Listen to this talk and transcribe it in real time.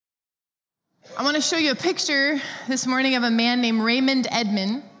I want to show you a picture this morning of a man named Raymond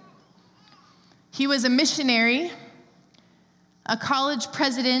Edman. He was a missionary, a college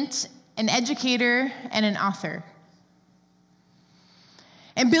president, an educator, and an author.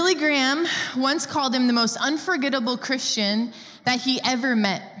 And Billy Graham once called him the most unforgettable Christian that he ever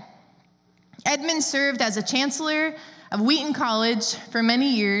met. Edman served as a chancellor of Wheaton College for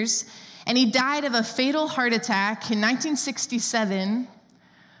many years, and he died of a fatal heart attack in 1967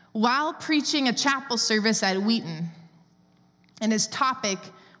 while preaching a chapel service at Wheaton. And his topic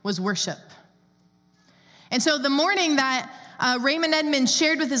was worship. And so the morning that Raymond Edman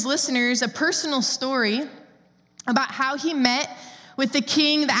shared with his listeners a personal story about how he met with the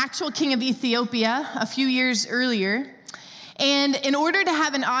king, the actual king of Ethiopia, a few years earlier. And in order to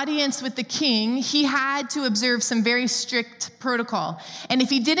have an audience with the king, he had to observe some very strict protocol. And if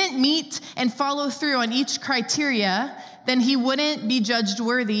he didn't meet and follow through on each criteria, then he wouldn't be judged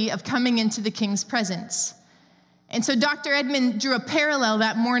worthy of coming into the king's presence. And so Dr. Edman drew a parallel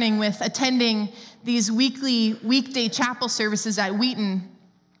that morning with attending these weekday chapel services at Wheaton.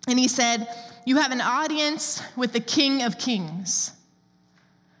 And he said, "You have an audience with the King of Kings."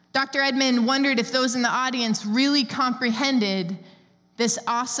 Dr. Edman wondered if those in the audience really comprehended this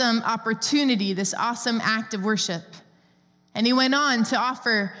awesome opportunity, this awesome act of worship. And he went on to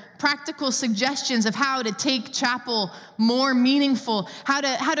offer practical suggestions of how to take chapel more meaningful, how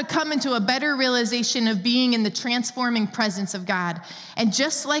to come into a better realization of being in the transforming presence of God. And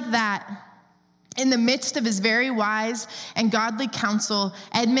just like that, in the midst of his very wise and godly counsel,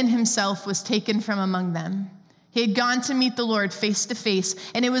 Edman himself was taken from among them. He had gone to meet the Lord face to face,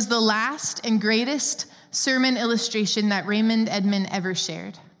 and it was the last and greatest sermon illustration that Raymond Edman ever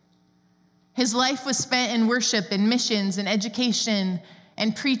shared. His life was spent in worship and missions and education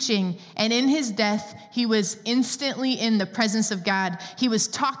and preaching, and in his death, he was instantly in the presence of God. He was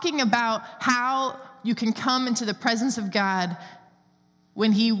talking about how you can come into the presence of God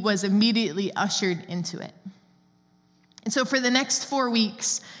when he was immediately ushered into it. And so for the next 4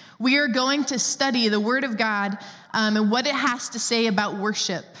 weeks, we are going to study the Word of God and what it has to say about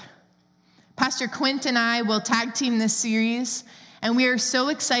worship. Pastor Quint and I will tag team this series, and we are so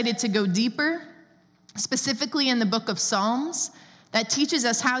excited to go deeper, specifically in the book of Psalms, that teaches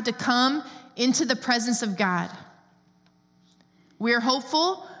us how to come into the presence of God. We are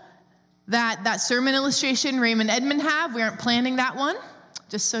hopeful that that sermon illustration Raymond Edman have, we aren't planning that one,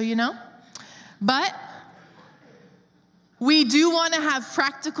 just so you know, but we do want to have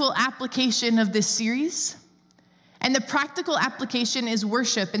practical application of this series, and the practical application is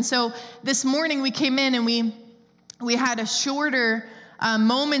worship. And so this morning we came in and we had a shorter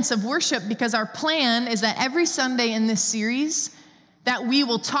moments of worship because our plan is that every Sunday in this series that we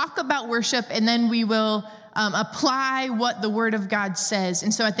will talk about worship and then we will apply what the Word of God says.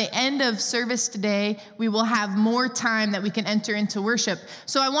 And so at the end of service today, we will have more time that we can enter into worship.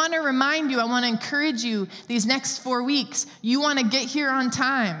 So I want to remind you, I want to encourage you these next 4 weeks, you want to get here on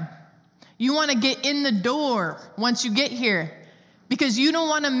time. You want to get in the door once you get here because you don't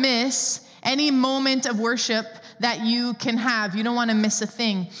want to miss any moment of worship that you can have. You don't want to miss a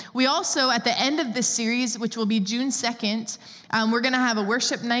thing. We also, at the end of this series, which will be June 2nd, we're going to have a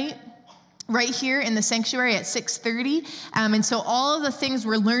worship night right here in the sanctuary at 6:30. And so all of the things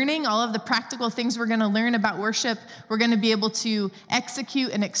we're learning, all of the practical things we're going to learn about worship, we're going to be able to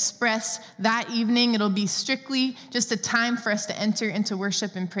execute and express that evening. It'll be strictly just a time for us to enter into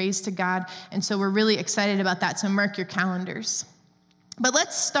worship and praise to God. And so we're really excited about that. So mark your calendars. But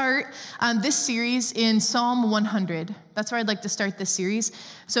let's start this series in Psalm 100. That's where I'd like to start this series.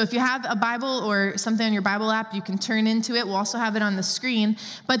 So if you have a Bible or something on your Bible app, you can turn into it. We'll also have it on the screen.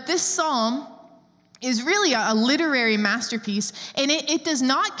 But this psalm is really a literary masterpiece, and it does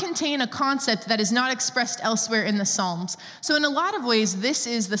not contain a concept that is not expressed elsewhere in the Psalms. So in a lot of ways, this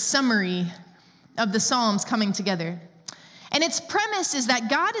is the summary of the Psalms coming together. And its premise is that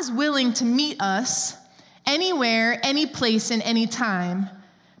God is willing to meet us anywhere, any place, and any time,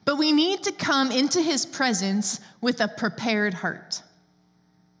 but we need to come into his presence with a prepared heart.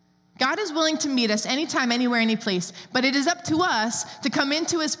 God is willing to meet us anytime, anywhere, any place, but it is up to us to come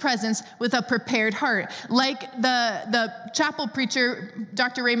into his presence with a prepared heart. Like the chapel preacher,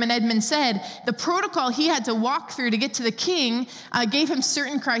 Dr. Raymond Edman said, the protocol he had to walk through to get to the king gave him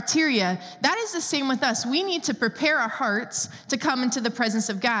certain criteria. That is the same with us. We need to prepare our hearts to come into the presence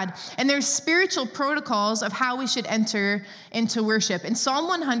of God. And there's spiritual protocols of how we should enter into worship. And Psalm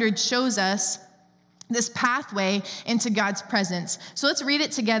 100 shows us this pathway into God's presence. So let's read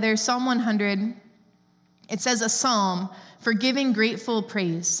it together. Psalm 100, it says, a psalm for giving grateful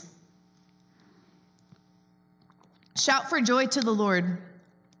praise. Shout for joy to the Lord,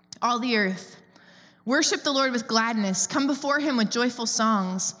 all the earth. Worship the Lord with gladness. Come before him with joyful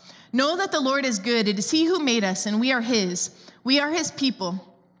songs. Know that the Lord is good. It is he who made us, and we are his. We are his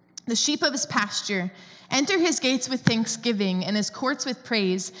people, the sheep of his pasture. Enter his gates with thanksgiving and his courts with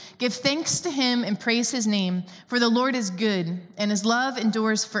praise. Give thanks to him and praise his name. For the Lord is good, and his love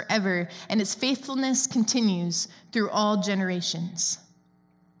endures forever, and his faithfulness continues through all generations.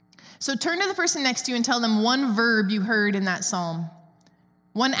 So turn to the person next to you and tell them one verb you heard in that psalm.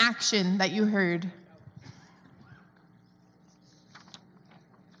 One action that you heard.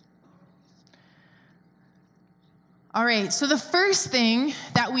 All right, so the first thing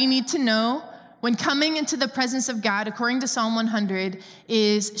that we need to know when coming into the presence of God, according to Psalm 100,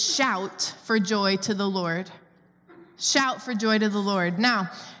 is shout for joy to the Lord. Shout for joy to the Lord. Now,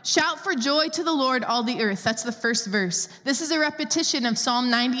 shout for joy to the Lord, all the earth. That's the first verse. This is a repetition of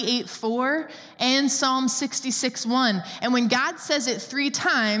Psalm 98:4 and Psalm 66:1. And when God says it 3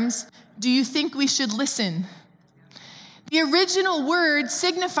 times, do you think we should listen? The original word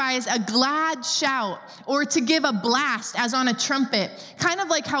signifies a glad shout or to give a blast as on a trumpet, kind of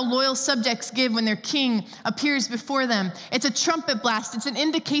like how loyal subjects give when their king appears before them. It's a trumpet blast. It's an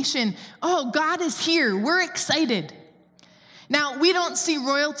indication, oh, God is here. We're excited. Now, we don't see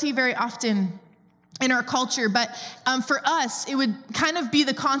royalty very often in our culture, but for us, it would kind of be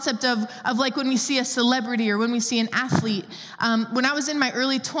the concept of like when we see a celebrity or when we see an athlete. When I was in my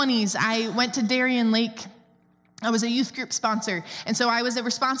early 20s, I went to Darien Lake. I was a youth group sponsor, and so I was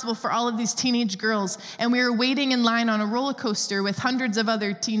responsible for all of these teenage girls, and we were waiting in line on a roller coaster with hundreds of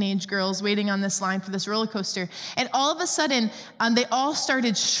other teenage girls waiting on this line for this roller coaster, and all of a sudden, they all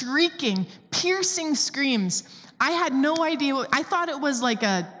started shrieking, piercing screams. I had no idea. I thought it was like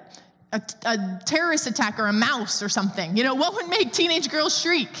a terrorist attack or a mouse or something. You know, what would make teenage girls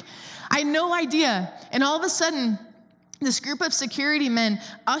shriek? I had no idea, and all of a sudden, this group of security men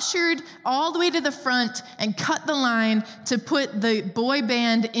ushered all the way to the front and cut the line to put the boy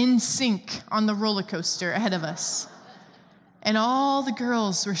band NSYNC on the roller coaster ahead of us. And all the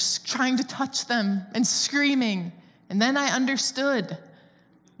girls were trying to touch them and screaming. And then I understood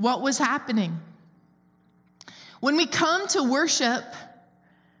what was happening. When we come to worship,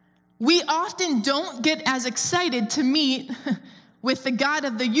 we often don't get as excited to meet with the God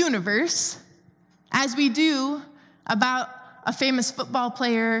of the universe as we do about a famous football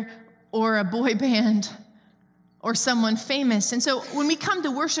player or a boy band or someone famous. And so when we come to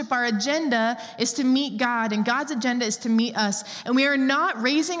worship, our agenda is to meet God, and God's agenda is to meet us. And we are not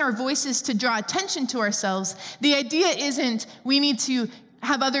raising our voices to draw attention to ourselves. The idea isn't we need to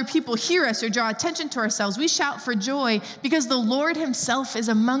have other people hear us or draw attention to ourselves. We shout for joy because the Lord himself is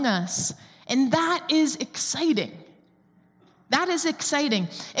among us. And that is exciting. That is exciting.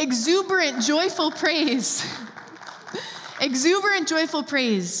 Exuberant, joyful praise. Exuberant, joyful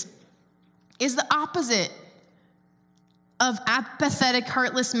praise is the opposite of apathetic,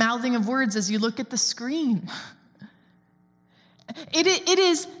 heartless mouthing of words as you look at the screen. It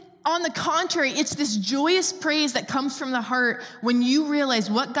is, on the contrary, it's this joyous praise that comes from the heart when you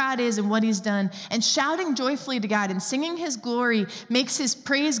realize what God is and what he's done. And shouting joyfully to God and singing his glory makes his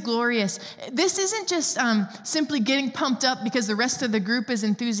praise glorious. This isn't just simply getting pumped up because the rest of the group is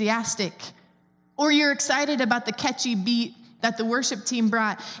enthusiastic, or you're excited about the catchy beat that the worship team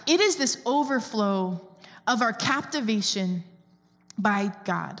brought. It is this overflow of our captivation by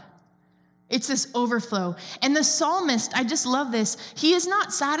God. It's this overflow. And the psalmist, I just love this, he is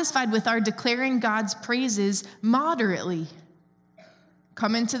not satisfied with our declaring God's praises moderately.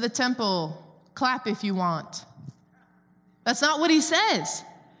 Come into the temple, clap if you want. That's not what he says.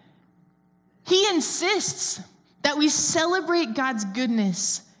 He insists that we celebrate God's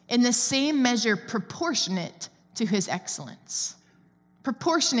goodness in the same measure proportionate to his excellence.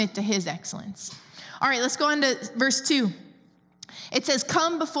 Proportionate to his excellence. All right, let's go on to verse 2. It says,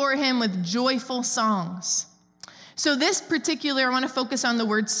 come before him with joyful songs. So this particular, I want to focus on the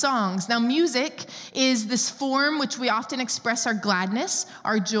word songs. Now, music is this form which we often express our gladness,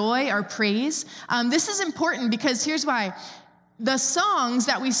 our joy, our praise. This is important because here's why. The songs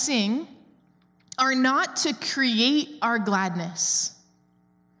that we sing are not to create our gladness,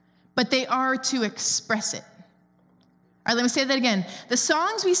 but they are to express it. All right, let me say that again. The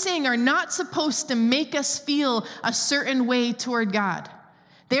songs we sing are not supposed to make us feel a certain way toward God.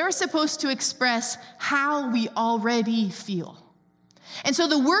 They are supposed to express how we already feel. And so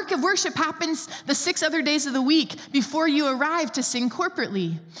the work of worship happens the 6 other days of the week before you arrive to sing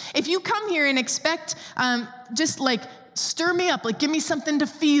corporately. If you come here and expect just like stir me up, like give me something to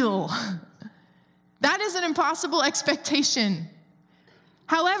feel, that is an impossible expectation.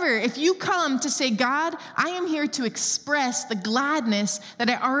 However, if you come to say, God, I am here to express the gladness that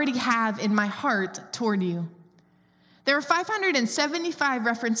I already have in my heart toward you. There are 575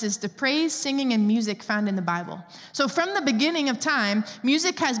 references to praise, singing, and music found in the Bible. So from the beginning of time,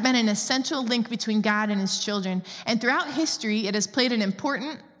 music has been an essential link between God and his children. And throughout history, it has played an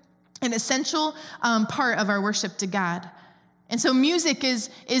important and essential part of our worship to God. And so music is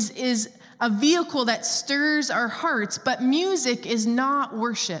a vehicle that stirs our hearts, but music is not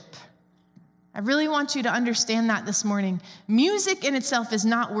worship. I really want you to understand that this morning. Music in itself is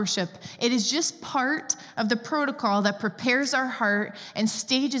not worship. It is just part of the protocol that prepares our heart and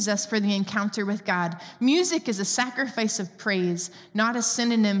stages us for the encounter with God. Music is a sacrifice of praise, not a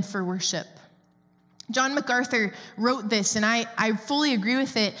synonym for worship. John MacArthur wrote this, and I fully agree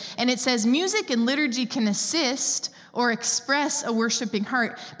with it. And it says, music and liturgy can assist or express a worshiping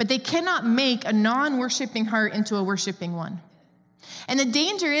heart, but they cannot make a non-worshiping heart into a worshiping one. And the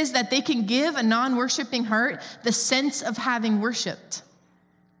danger is that they can give a non-worshiping heart the sense of having worshiped.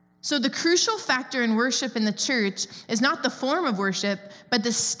 So the crucial factor in worship in the church is not the form of worship, but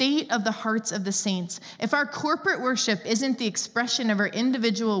the state of the hearts of the saints. If our corporate worship isn't the expression of our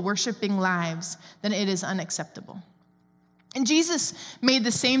individual worshiping lives, then it is unacceptable. And Jesus made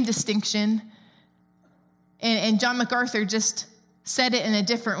the same distinction, and John MacArthur just said it in a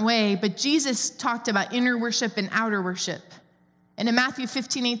different way, but Jesus talked about inner worship and outer worship. And in Matthew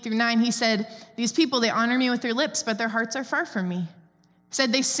 15:8-9, he said, these people, they honor me with their lips, but their hearts are far from me. He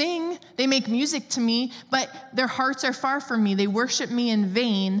said, they sing, they make music to me, but their hearts are far from me. They worship me in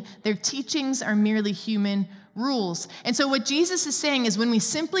vain. Their teachings are merely human rules. And so what Jesus is saying is when we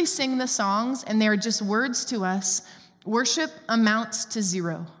simply sing the songs and they are just words to us, worship amounts to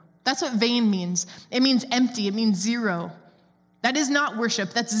zero. That's what vain means. It means empty. It means zero. That is not worship.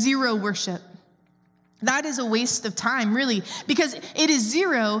 That's zero worship. That is a waste of time, really, because it is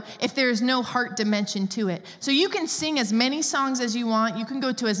zero if there is no heart dimension to it. So you can sing as many songs as you want, you can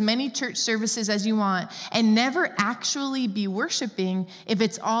go to as many church services as you want, and never actually be worshiping if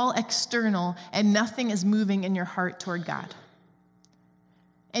it's all external and nothing is moving in your heart toward God.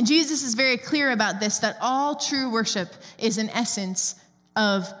 And Jesus is very clear about this, that all true worship is an essence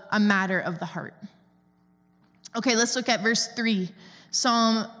of a matter of the heart. Okay, let's look at verse 3.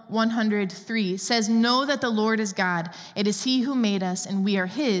 Psalm 103 says, know that the Lord is God. It is he who made us, and we are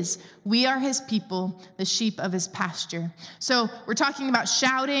his. We are his people, the sheep of his pasture. So we're talking about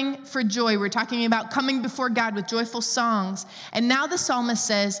shouting for joy. We're talking about coming before God with joyful songs. And now the psalmist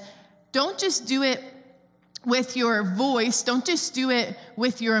says, don't just do it with your voice. Don't just do it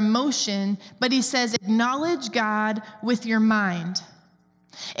with your emotion. But he says, acknowledge God with your mind.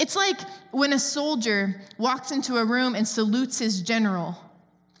 It's like when a soldier walks into a room and salutes his general.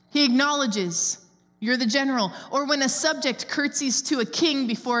 He acknowledges, you're the general. Or when a subject curtsies to a king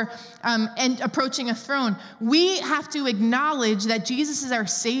before and approaching a throne. We have to acknowledge that Jesus is our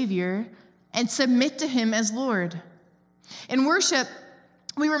Savior and submit to him as Lord. In worship,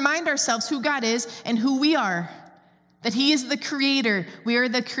 we remind ourselves who God is and who we are. That he is the creator, we are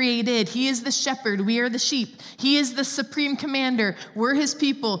the created. He is the shepherd, we are the sheep. He is the supreme commander, we're his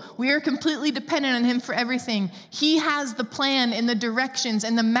people. We are completely dependent on him for everything. He has the plan and the directions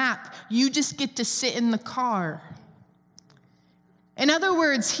and the map. You just get to sit in the car. In other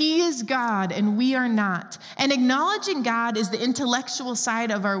words, he is God and we are not. And acknowledging God is the intellectual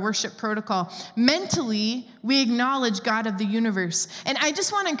side of our worship protocol. Mentally, we acknowledge God of the universe. And I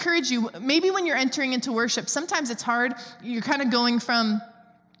just want to encourage you, maybe when you're entering into worship, sometimes it's hard. You're kind of going from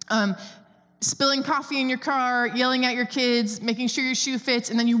spilling coffee in your car, yelling at your kids, making sure your shoe fits,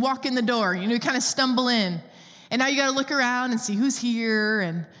 and then you walk in the door. You kind of stumble in. And now you got to look around and see who's here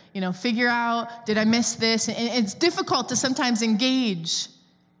and, figure out, did I miss this? And it's difficult to sometimes engage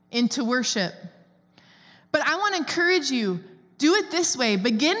into worship. But I want to encourage you, do it this way.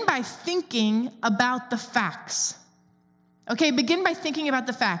 Begin by thinking about the facts. Okay, begin by thinking about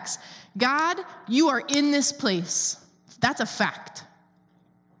the facts. God, you are in this place. That's a fact.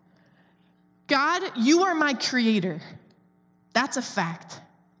 God, you are my creator. That's a fact.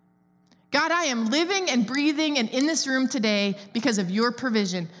 God, I am living and breathing and in this room today because of your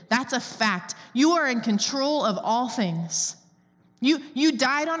provision. That's a fact. You are in control of all things. You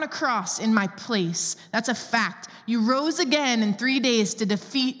died on a cross in my place. That's a fact. You rose again in 3 days to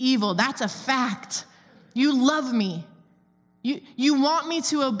defeat evil. That's a fact. You love me. You want me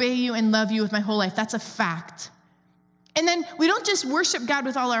to obey you and love you with my whole life. That's a fact. And then we don't just worship God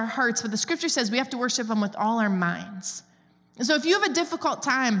with all our hearts, but the scripture says we have to worship him with all our minds. And so if you have a difficult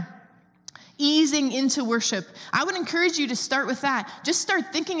time easing into worship, I would encourage you to start with that. Just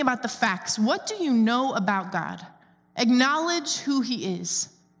start thinking about the facts. What do you know about God? Acknowledge who he is.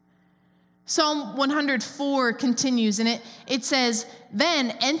 Psalm 104 continues, and it says,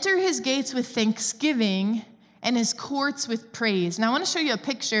 then enter his gates with thanksgiving and his courts with praise. Now I want to show you a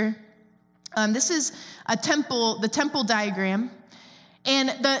picture. This is the temple diagram. And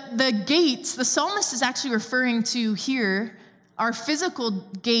the gates, the psalmist is actually referring to here, are physical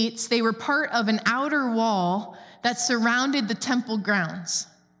gates. They were part of an outer wall that surrounded the temple grounds.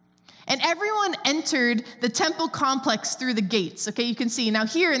 And everyone entered the temple complex through the gates. Okay, you can see. Now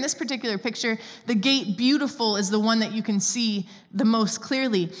here in this particular picture, the gate Beautiful is the one that you can see the most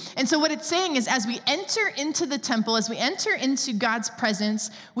clearly. And so what it's saying is as we enter into the temple, as we enter into God's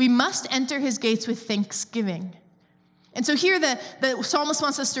presence, we must enter his gates with thanksgiving. And so here the psalmist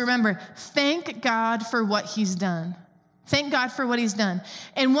wants us to remember, thank God for what he's done. Thank God for what he's done.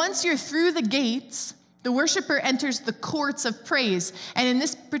 And once you're through the gates, the worshiper enters the courts of praise. And in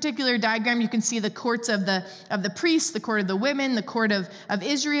this particular diagram, you can see the courts of the priests, the court of the women, the court of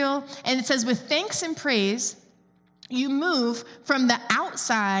Israel. And it says, with thanks and praise, you move from the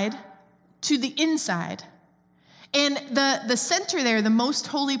outside to the inside. And the center there, the most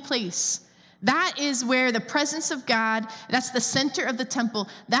holy place, that is where the presence of God, that's the center of the temple.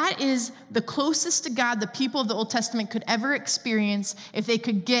 That is the closest to God the people of the Old Testament could ever experience if they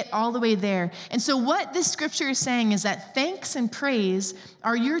could get all the way there. And so what this scripture is saying is that thanks and praise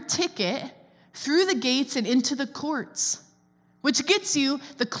are your ticket through the gates and into the courts, which gets you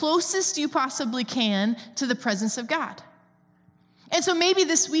the closest you possibly can to the presence of God. And so maybe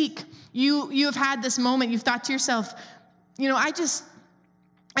this week you have had this moment, you've thought to yourself,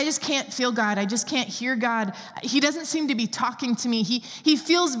 I just can't feel God. I just can't hear God. He doesn't seem to be talking to me. He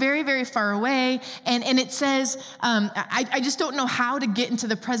feels very, very far away. And it says, I just don't know how to get into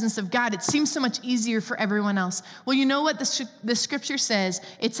the presence of God. It seems so much easier for everyone else. Well, you know what the scripture says?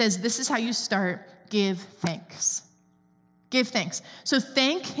 It says, this is how you start. Give thanks. Give thanks. So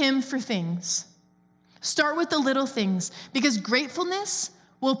thank him for things. Start with the little things, because gratefulness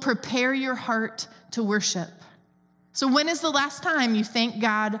will prepare your heart to worship. So when is the last time you thank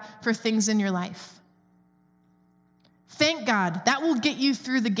God for things in your life? Thank God. That will get you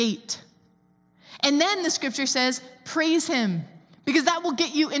through the gate. And then the scripture says, praise him, because that will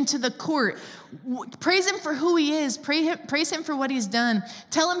get you into the court. Praise him for who he is. Praise him for what he's done.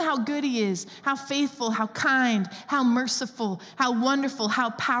 Tell him how good he is, how faithful, how kind, how merciful, how wonderful,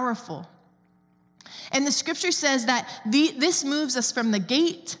 how powerful. And the scripture says that this moves us from the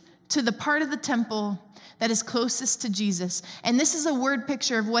gate to the part of the temple that is closest to Jesus. And this is a word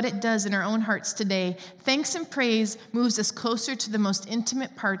picture of what it does in our own hearts today. Thanks and praise moves us closer to the most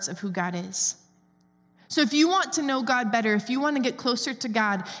intimate parts of who God is. So if you want to know God better, if you want to get closer to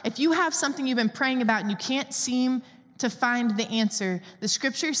God, if you have something you've been praying about and you can't seem to find the answer, the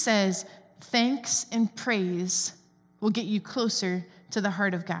scripture says thanks and praise will get you closer to the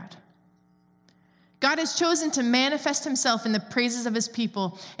heart of God. God has chosen to manifest himself in the praises of his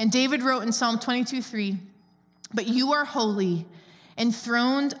people. And David wrote in Psalm 22:3, but you are holy,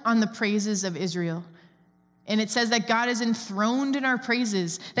 enthroned on the praises of Israel. And it says that God is enthroned in our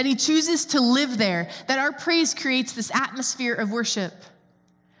praises, that he chooses to live there, that our praise creates this atmosphere of worship.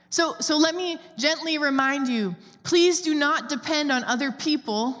 So let me gently remind you, please do not depend on other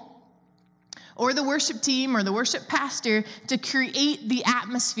people or the worship team or the worship pastor to create the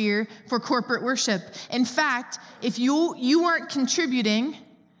atmosphere for corporate worship. In fact, if you aren't contributing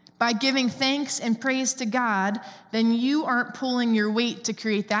by giving thanks and praise to God, then you aren't pulling your weight to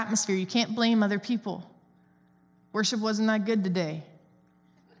create the atmosphere. You can't blame other people. Worship wasn't that good today.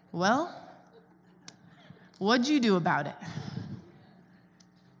 Well, what'd you do about it?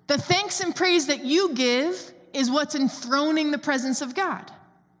 The thanks and praise that you give is what's enthroning the presence of God.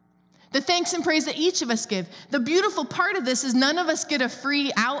 The thanks and praise that each of us give. The beautiful part of this is none of us get a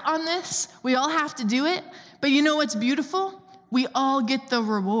free out on this. We all have to do it. But you know what's beautiful? We all get the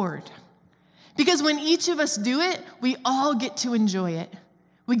reward. Because when each of us do it, we all get to enjoy it.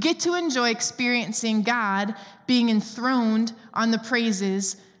 We get to enjoy experiencing God being enthroned on the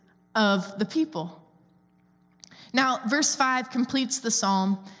praises of the people. Now, verse 5 completes the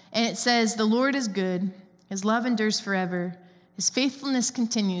psalm, and it says, the Lord is good, his love endures forever, his faithfulness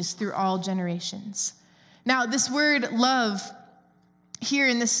continues through all generations. Now, this word love here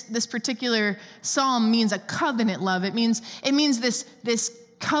in this particular psalm means a covenant love. It means this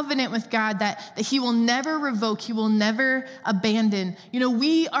covenant with God that he will never revoke, he will never abandon. You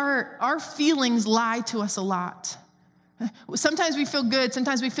know, our feelings lie to us a lot. Sometimes we feel good,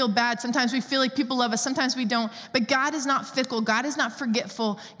 sometimes we feel bad, sometimes we feel like people love us, sometimes we don't. But God is not fickle, God is not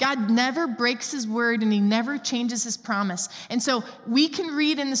forgetful. God never breaks his word and he never changes his promise. And so we can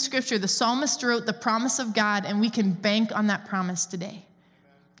read in the scripture, the psalmist wrote the promise of God, and we can bank on that promise today.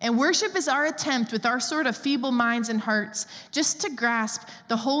 And worship is our attempt with our sort of feeble minds and hearts just to grasp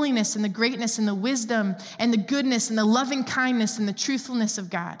the holiness and the greatness and the wisdom and the goodness and the loving kindness and the truthfulness of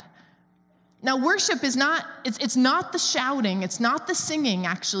God. Now, worship is not, it's not the shouting, it's not the singing,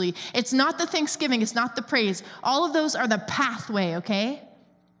 actually. It's not the thanksgiving, it's not the praise. All of those are the pathway, okay?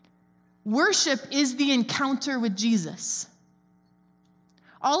 Worship is the encounter with Jesus.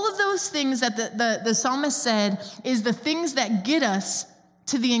 All of those things that the psalmist said is the things that get us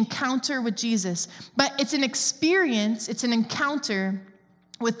to the encounter with Jesus. But it's an experience, it's an encounter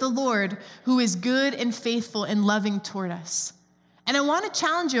with the Lord who is good and faithful and loving toward us. And I want to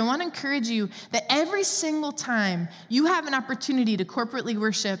challenge you, I want to encourage you that every single time you have an opportunity to corporately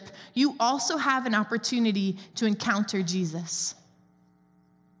worship, you also have an opportunity to encounter Jesus.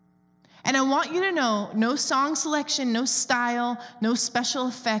 And I want you to know, no song selection, no style, no special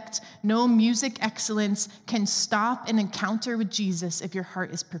effect, no music excellence can stop an encounter with Jesus if your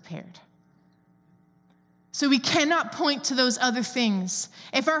heart is prepared. So we cannot point to those other things.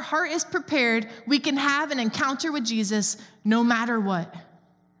 If our heart is prepared, we can have an encounter with Jesus no matter what.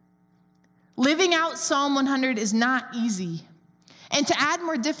 Living out Psalm 100 is not easy. And to add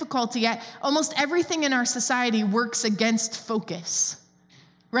more difficulty, almost everything in our society works against focus.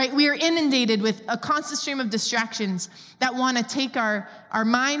 Right? We are inundated with a constant stream of distractions that want to take our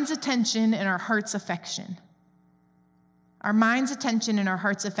mind's attention and our heart's affection. Our mind's attention and our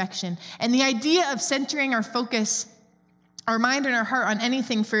heart's affection. And the idea of centering our focus, our mind and our heart on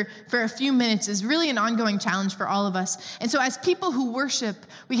anything for a few minutes is really an ongoing challenge for all of us. And so as people who worship,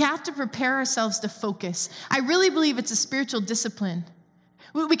 we have to prepare ourselves to focus. I really believe it's a spiritual discipline.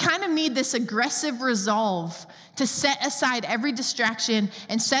 We kind of need this aggressive resolve to set aside every distraction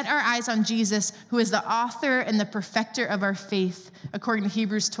and set our eyes on Jesus, who is the author and the perfecter of our faith, according to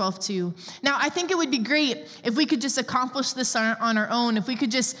Hebrews 12:2. Now, I think it would be great if we could just accomplish this on our own, if we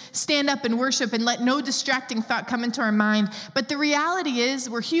could just stand up and worship and let no distracting thought come into our mind. But the reality is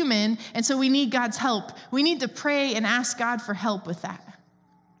we're human, and so we need God's help. We need to pray and ask God for help with that.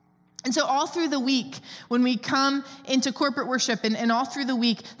 And so all through the week, when we come into corporate worship and all through the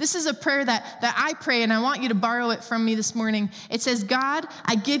week, this is a prayer that I pray, and I want you to borrow it from me this morning. It says, God,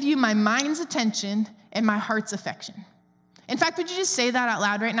 I give you my mind's attention and my heart's affection. In fact, would you just say that out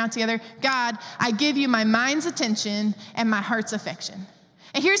loud right now together? God, I give you my mind's attention and my heart's affection.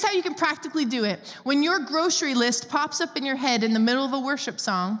 And here's how you can practically do it. When your grocery list pops up in your head in the middle of a worship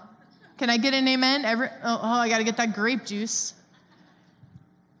song, can I get an amen? I got to get that grape juice.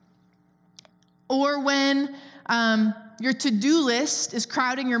 Or when your to-do list is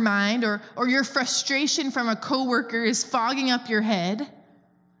crowding your mind, or your frustration from a coworker is fogging up your head,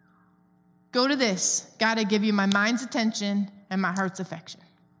 go to this. God, I give you my mind's attention and my heart's affection.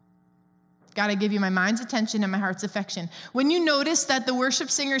 God, I give you my mind's attention and my heart's affection. When you notice that the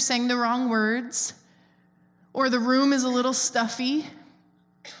worship singer sang the wrong words, or the room is a little stuffy,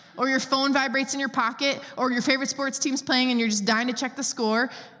 or your phone vibrates in your pocket, or your favorite sports team's playing and you're just dying to check the score,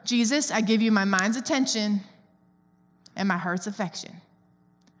 Jesus, I give you my mind's attention and my heart's affection.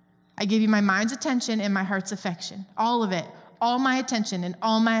 I give you my mind's attention and my heart's affection. All of it, all my attention and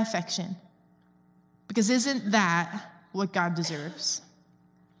all my affection. Because isn't that what God deserves?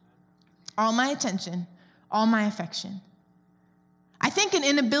 All my attention, all my affection. I think an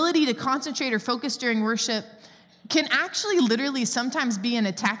inability to concentrate or focus during worship can actually literally sometimes be an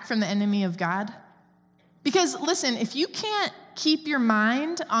attack from the enemy of God. Because listen, if you can't keep your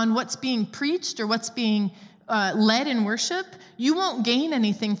mind on what's being preached or what's being led in worship, you won't gain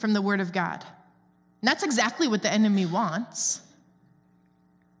anything from the word of God. And that's exactly what the enemy wants.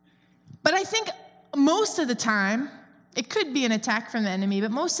 But I think most of the time, it could be an attack from the enemy,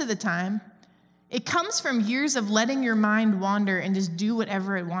 but most of the time, it comes from years of letting your mind wander and just do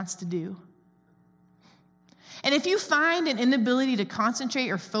whatever it wants to do. And if you find an inability to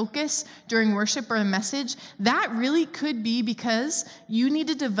concentrate or focus during worship or a message, that really could be because you need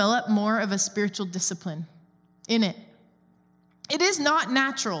to develop more of a spiritual discipline in it. It is not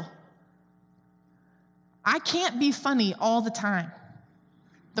natural. I can't be funny all the time.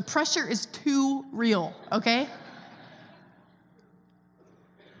 The pressure is too real, okay?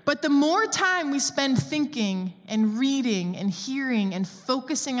 But the more time we spend thinking and reading and hearing and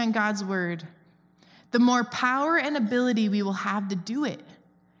focusing on God's word, the more power and ability we will have to do it.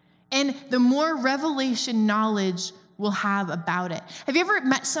 And the more revelation knowledge we'll have about it. Have you ever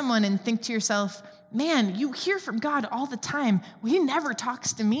met someone and think to yourself, man, you hear from God all the time. Well, he never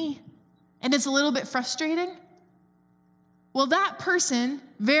talks to me. And it's a little bit frustrating. Well, that person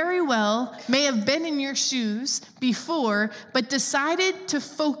very well may have been in your shoes before, but decided to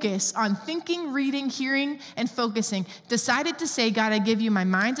focus on thinking, reading, hearing, and focusing. Decided to say, God, I give you my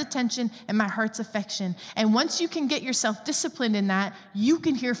mind's attention and my heart's affection. And once you can get yourself disciplined in that, you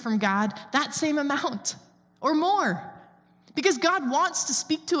can hear from God that same amount or more. Because God wants to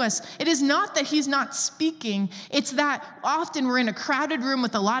speak to us. It is not that he's not speaking. It's that often we're in a crowded room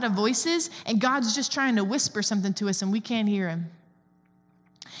with a lot of voices, and God's just trying to whisper something to us, and we can't hear him.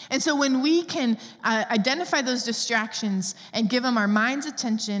 And so when we can identify those distractions and give him our mind's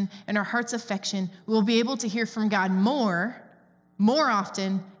attention and our heart's affection, we'll be able to hear from God more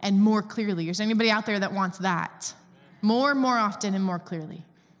often, and more clearly. Is there anybody out there that wants that? More often, and more clearly.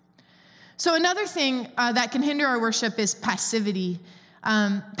 So another thing that can hinder our worship is passivity.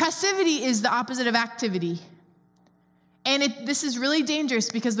 Passivity is the opposite of activity. And this is really dangerous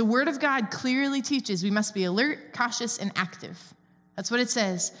because the Word of God clearly teaches we must be alert, cautious, and active. That's what it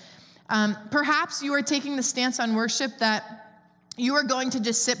says. Perhaps you are taking the stance on worship that you are going to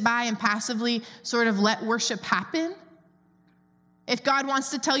just sit by and passively sort of let worship happen. If God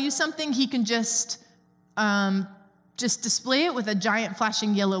wants to tell you something, he can just display it with a giant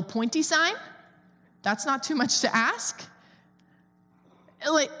flashing yellow pointy sign. That's not too much to ask.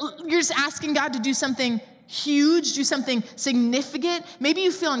 Like, you're just asking God to do something huge, do something significant. Maybe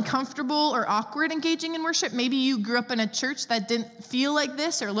you feel uncomfortable or awkward engaging in worship. Maybe you grew up in a church that didn't feel like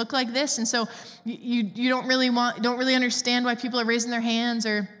this or look like this, and so you don't really understand why people are raising their hands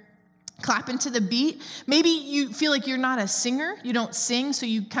or clapping to the beat. Maybe you feel like you're not a singer. You don't sing, so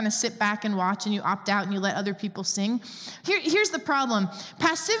you kind of sit back and watch and you opt out and you let other people sing. Here's the problem.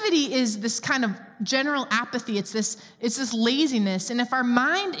 Passivity is this kind of general apathy. It's this laziness. And if our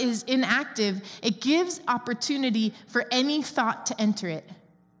mind is inactive, it gives opportunity for any thought to enter it.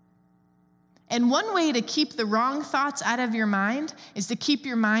 And one way to keep the wrong thoughts out of your mind is to keep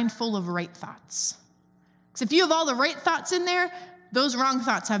your mind full of right thoughts. Because if you have all the right thoughts in there, those wrong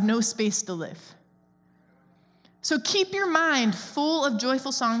thoughts have no space to live. So keep your mind full of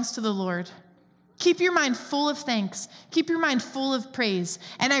joyful songs to the Lord. Keep your mind full of thanks. Keep your mind full of praise.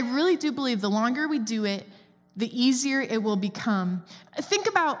 And I really do believe the longer we do it, the easier it will become. Think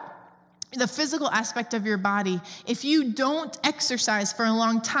about the physical aspect of your body. If you don't exercise for a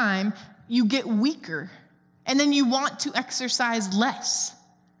long time, you get weaker. And then you want to exercise less.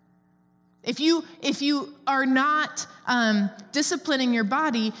 If you are not disciplining your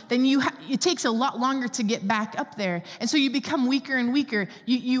body, then it takes a lot longer to get back up there. And so you become weaker and weaker.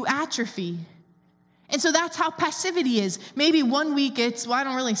 You atrophy. And so that's how passivity is. Maybe one week it's, I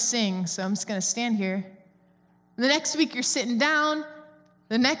don't really sing, so I'm just going to stand here. The next week you're sitting down.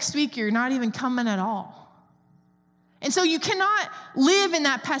 The next week you're not even coming at all. And so you cannot live in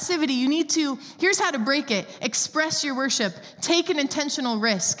that passivity. Here's how to break it. Express your worship. Take an intentional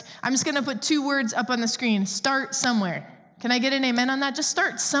risk. I'm just going to put 2 words up on the screen. Start somewhere. Can I get an amen on that? Just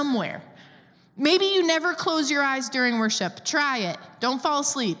start somewhere. Maybe you never close your eyes during worship. Try it. Don't fall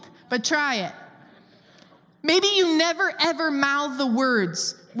asleep, but try it. Maybe you never, ever mouth the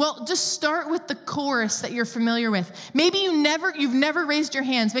words. Well, just start with the chorus that you're familiar with. Maybe you've never raised your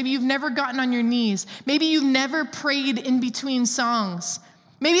hands. Maybe you've never gotten on your knees. Maybe you've never prayed in between songs.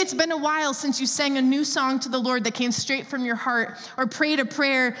 Maybe it's been a while since you sang a new song to the Lord that came straight from your heart or prayed a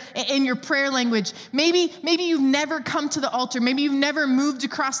prayer in your prayer language. Maybe you've never come to the altar. Maybe you've never moved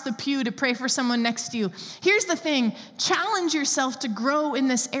across the pew to pray for someone next to you. Here's the thing. Challenge yourself to grow in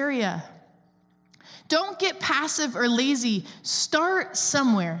this area. Don't get passive or lazy. Start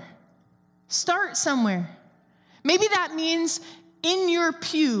somewhere. Start somewhere. Maybe that means in your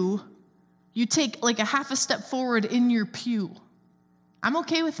pew, you take like a half a step forward in your pew. I'm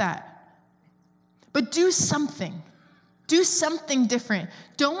okay with that. But do something. Do something different.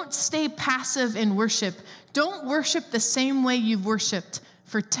 Don't stay passive in worship. Don't worship the same way you've worshiped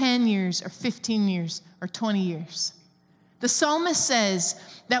for 10 years or 15 years or 20 years. The psalmist says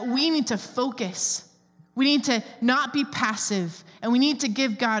that we need to focus. We need to not be passive, and we need to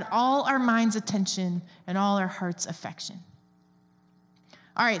give God all our mind's attention and all our heart's affection.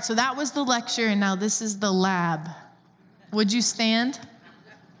 All right, so that was the lecture, and now this is the lab. Would you stand?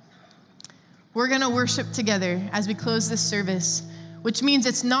 We're going to worship together as we close this service, which means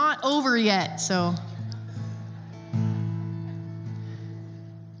it's not over yet, so.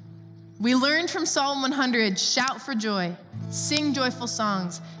 We learned from Psalm 100, shout for joy, sing joyful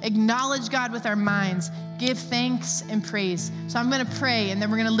songs, acknowledge God with our minds, give thanks and praise. So I'm going to pray, and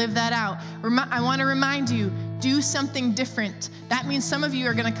then we're going to live that out. I want to remind you do something different. That means some of you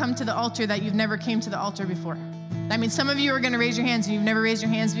are going to come to the altar that you've never came to the altar before. That means some of you are going to raise your hands and you've never raised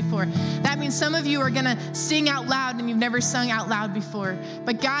your hands before. That means some of you are going to sing out loud and you've never sung out loud before.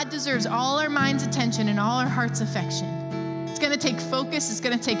 But God deserves all our mind's attention and all our heart's affection. It's going to take focus. It's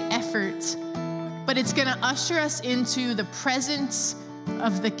going to take effort. But it's going to usher us into the presence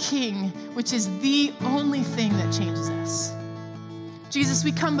of the King, which is the only thing that changes us. Jesus,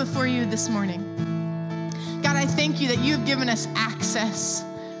 we come before you this morning. God, I thank you that you have given us access.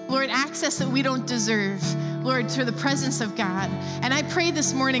 Lord, access that we don't deserve. Lord, to the presence of God. And I pray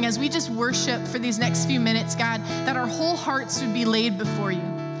this morning as we just worship for these next few minutes, God, that our whole hearts would be laid before you.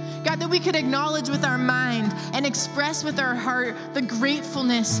 God, that we could acknowledge with our mind and express with our heart the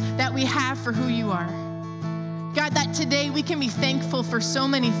gratefulness that we have for who you are. God, that today we can be thankful for so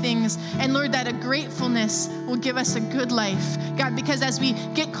many things. And Lord, that a gratefulness will give us a good life. God, because as we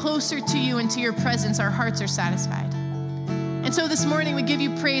get closer to you and to your presence, our hearts are satisfied. And so this morning we give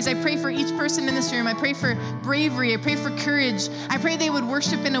you praise. I pray for each person in this room. I pray for bravery. I pray for courage. I pray they would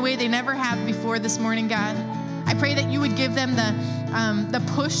worship in a way they never have before this morning, God. I pray that you would give them the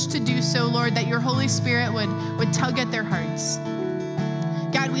push to do so, Lord, that your Holy Spirit would tug at their hearts.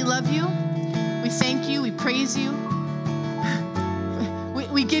 God, we love you. We thank you. We praise you.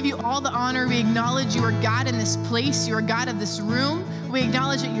 We give you all the honor. We acknowledge you are God in this place. You are God of this room. We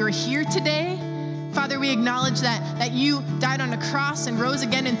acknowledge that you're here today. Father, we acknowledge that you died on a cross and rose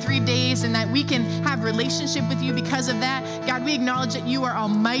again in 3 days and that we can have relationship with you because of that. God, we acknowledge that you are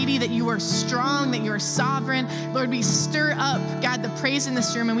almighty, that you are strong, that you are sovereign. Lord, we stir up, God, the praise in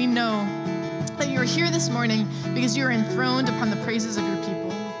this room, and we know that you are here this morning because you are enthroned upon the praises of your people.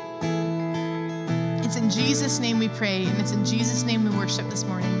 It's in Jesus' name we pray, and it's in Jesus' name we worship this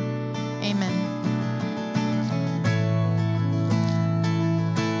morning. Amen.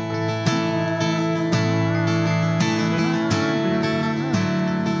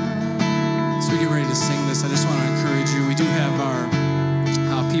 To sing this, I just want to encourage you. We do have our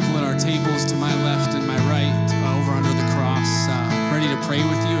people at our tables to my left and my right over under the cross ready to pray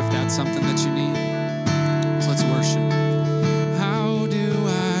with you if that's something that you need.